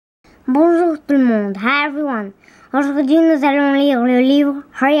Bonjour tout le monde. Hi everyone. Aujourd'hui, nous allons lire le livre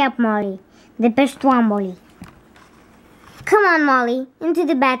Hurry Up Molly. Dépêche-toi, Molly. Come on, Molly. Into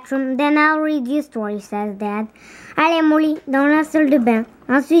the bathroom. Then I'll read you a story, says Dad. Allez, Molly, dans la salle de bain.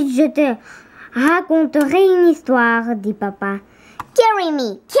 Ensuite, je te raconterai une histoire, dit Papa. Carry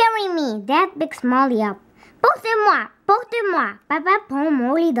me. Dad picks Molly up. Porte-moi. Papa prend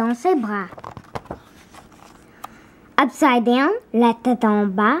Molly dans ses bras. Upside down, la tête en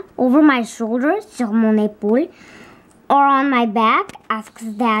bas, over my shoulder, sur mon épaule, or on my back, asks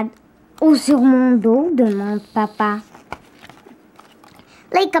Dad, ou sur mon dos, demande Papa.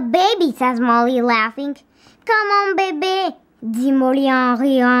 Like a baby, says Molly, laughing. Come on, bébé, dit Molly en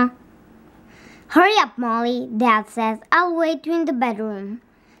riant. Hurry up, Molly, Dad says. I'll wait you in the bedroom.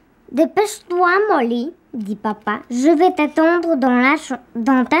 Dépêche-toi, Molly, dit Papa. Je vais t'attendre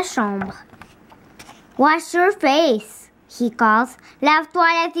dans ta chambre. Wash your face, he calls. Lave-toi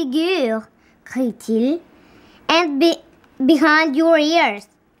la figure, crie-t-il. And behind your ears,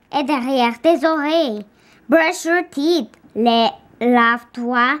 et derrière tes oreilles. Brush your teeth,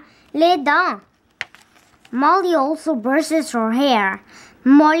 lave-toi les dents. Molly also brushes her hair.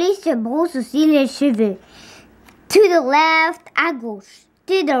 Molly se brosse aussi les cheveux. To the left, à gauche.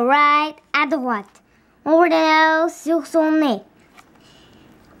 To the right, à droite. Over the nose, sur son nez.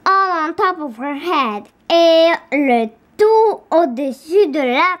 All on top of her head. Et le tout au-dessus de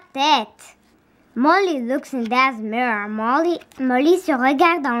la tête. Molly looks in Dad's mirror. Molly se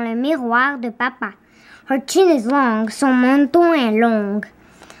regarde dans le miroir de Papa. Her chin is long. Son menton est long.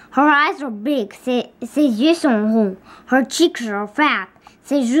 Her eyes are big. Ses yeux sont ronds. Her cheeks are fat.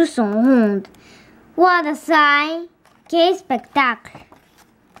 Ses joues sont rondes. What a sight! Quel spectacle!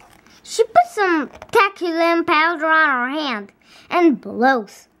 She puts some calculum powder on her hand and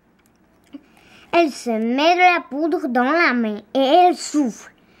blows. Elle se met de la poudre dans la main et elle souffle.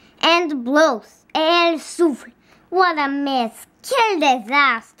 And blows. Et elle souffle. What a mess! Quel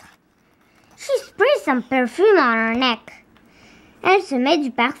désastre! She sprays some perfume on her neck. Elle se met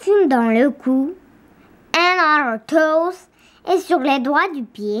du parfum dans le cou. And on her toes. Et sur les doigts du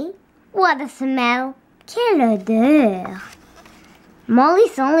pied. What a smell! Quelle odeur! Molly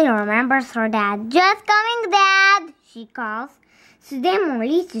suddenly remembers her dad. Just coming, Dad! She calls. Soudain,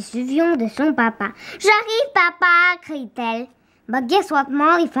 Molly se souvient de son papa. J'arrive, papa! Crie-t-elle. But guess what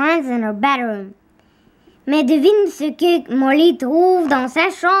Molly finds in her bedroom? Mais devine ce que Molly trouve dans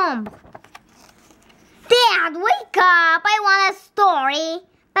sa chambre. Dad, wake up! I want a story!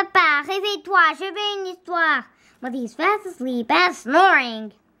 Papa, réveille-toi, je veux une histoire. But he's fast asleep and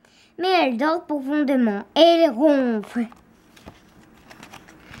snoring. Mais elle dort profondément et elle ronfle.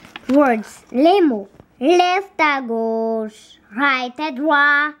 Words, les mots. Left à gauche, right à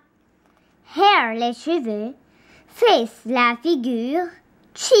droite. Hair, les cheveux. Face, la figure.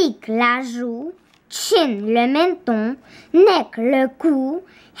 Cheek, la joue. Chin, le menton. Neck, le cou.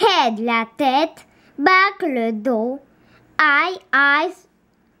 Head, la tête. Back, le dos. Eyes,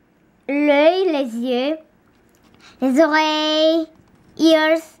 l'œil, les yeux. Les oreilles.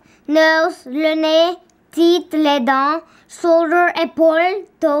 Ears, nose, le nez. Teeth, les dents. Shoulder, épaule.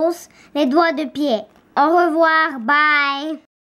 Toes, les doigts de pied. Au revoir, bye.